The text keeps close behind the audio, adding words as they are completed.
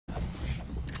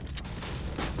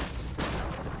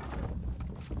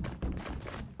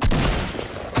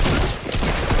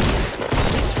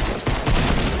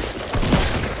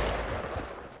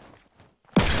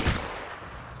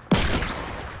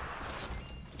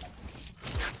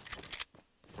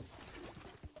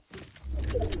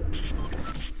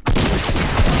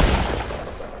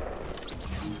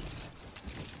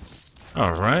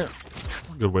All right.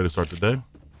 Good way to start the day.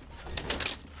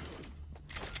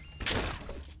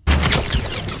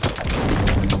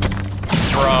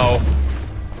 Bro.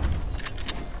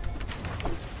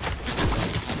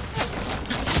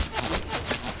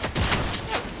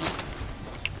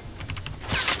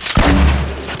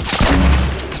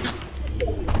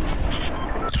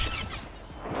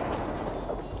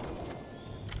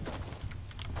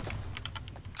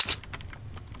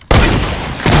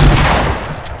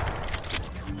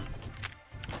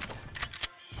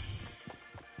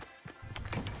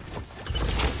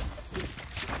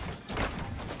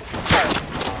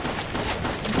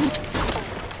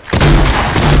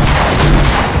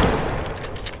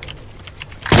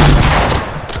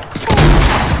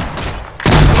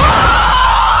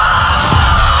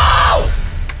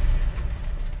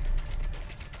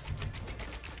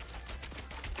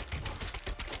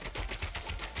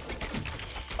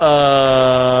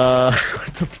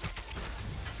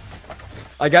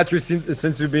 I got you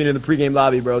since you've been in the pregame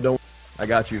lobby, bro. Don't. I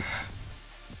got you.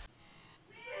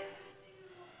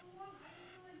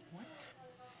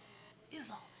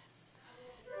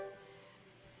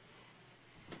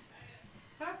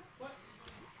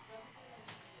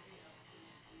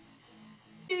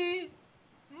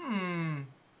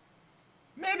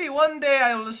 Maybe one day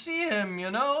I will see him,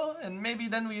 you know, and maybe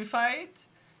then we fight.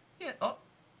 Yeah. Oh.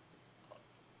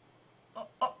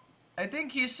 I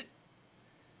think he's.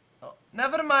 Oh,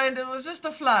 never mind. It was just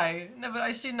a fly.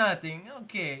 I see nothing.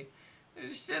 Okay.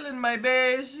 He's still in my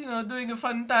base, you know, doing a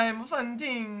fun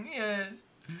thing. Yes.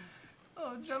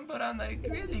 Oh, jump around. I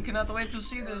really cannot wait to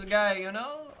see this guy, you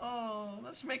know. Oh,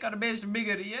 let's make our base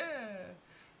bigger. Yeah.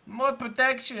 More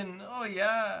protection. Oh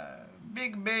yeah.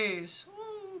 Big base.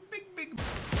 Ooh, big.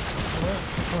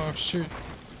 Oh shoot.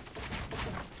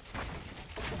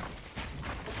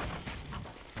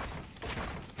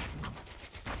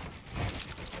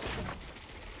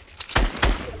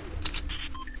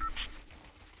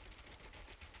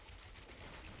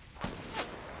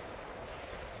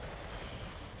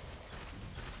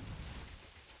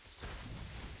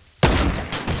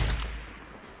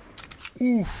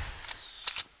 Oof.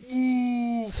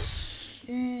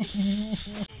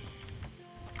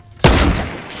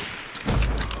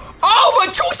 Oh,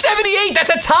 but 278!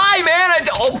 That's a tie, man!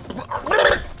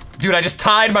 Dude, I just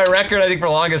tied my record, I think, for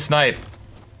longest snipe.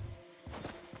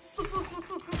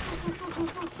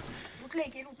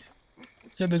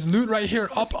 Yeah, there's loot right here.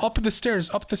 Up the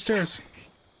stairs. Up the stairs.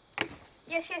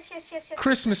 Yes.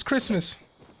 Christmas.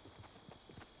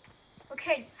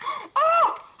 Okay.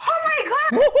 Oh my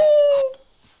god! Woohoo!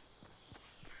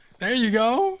 There you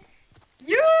go.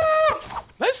 Yes!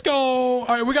 Let's go. All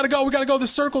right, we gotta go. The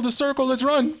circle. Let's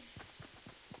run.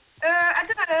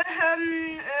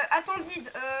 Attendez.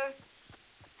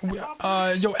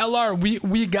 Yo, LR,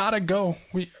 we gotta go.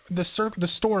 The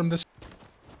storm.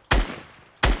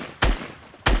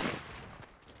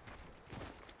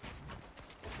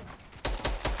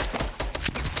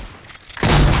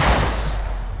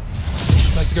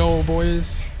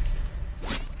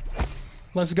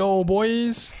 Let's go,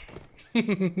 boys.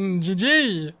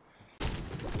 GG.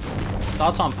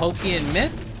 Thoughts on Pokey and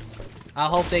Myth? I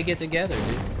hope they get together,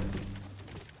 dude.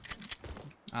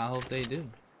 I hope they do.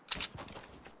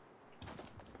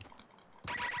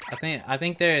 I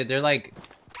think they're like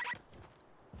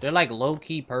low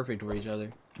key perfect for each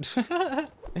other.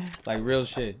 Like real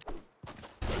shit.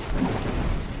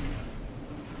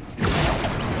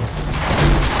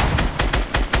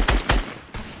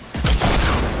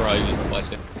 Bro, you just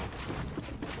clutch it.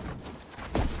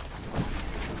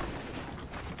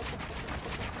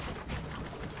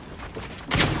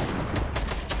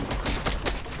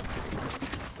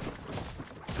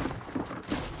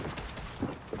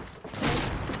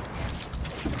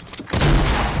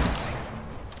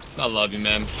 I love you,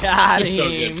 man. Got You're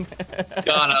him. So good.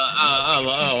 God,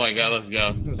 oh my god, let's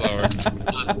go. It's over. Last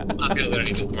guy's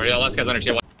underneath this door. Yeah, last guy's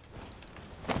underneath.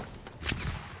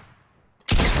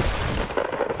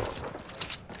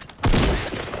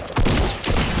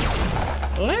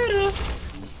 Later.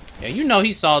 Yeah, you know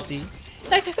he's salty.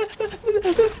 Where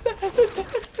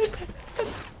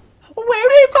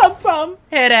do you come from?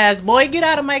 Head ass boy, get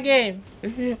out of my game.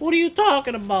 What are you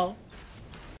talking about?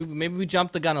 Maybe we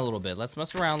jumped the gun a little bit. Let's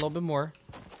mess around a little bit more.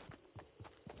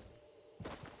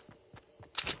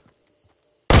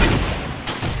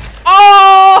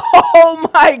 Oh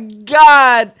my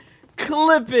god!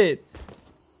 Clip it!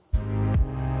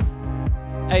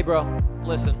 Hey bro,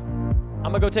 listen.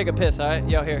 I'm gonna go take a piss, alright?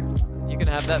 Yo, here. You can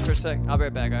have that for a sec. I'll be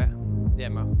right back, alright? Yeah,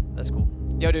 bro. That's cool.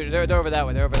 Yo, dude, they're over that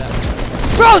way. They're over that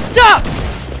way. Bro, stop!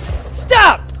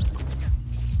 Stop!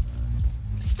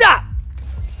 Stop!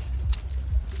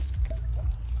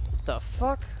 What the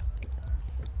fuck?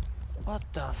 What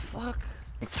the fuck?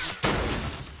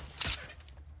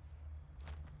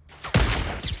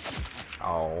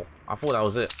 Oh, I thought that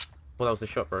was it. I thought that was the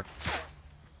shot, bro.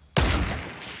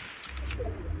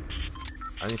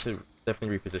 I need to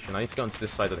definitely reposition. I need to go onto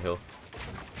this side of the hill.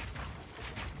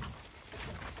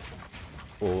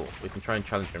 Or we can try and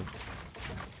challenge him.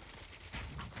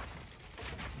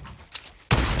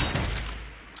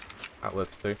 That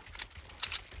works too.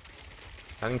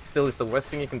 Standing still is the worst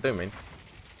thing you can do, man.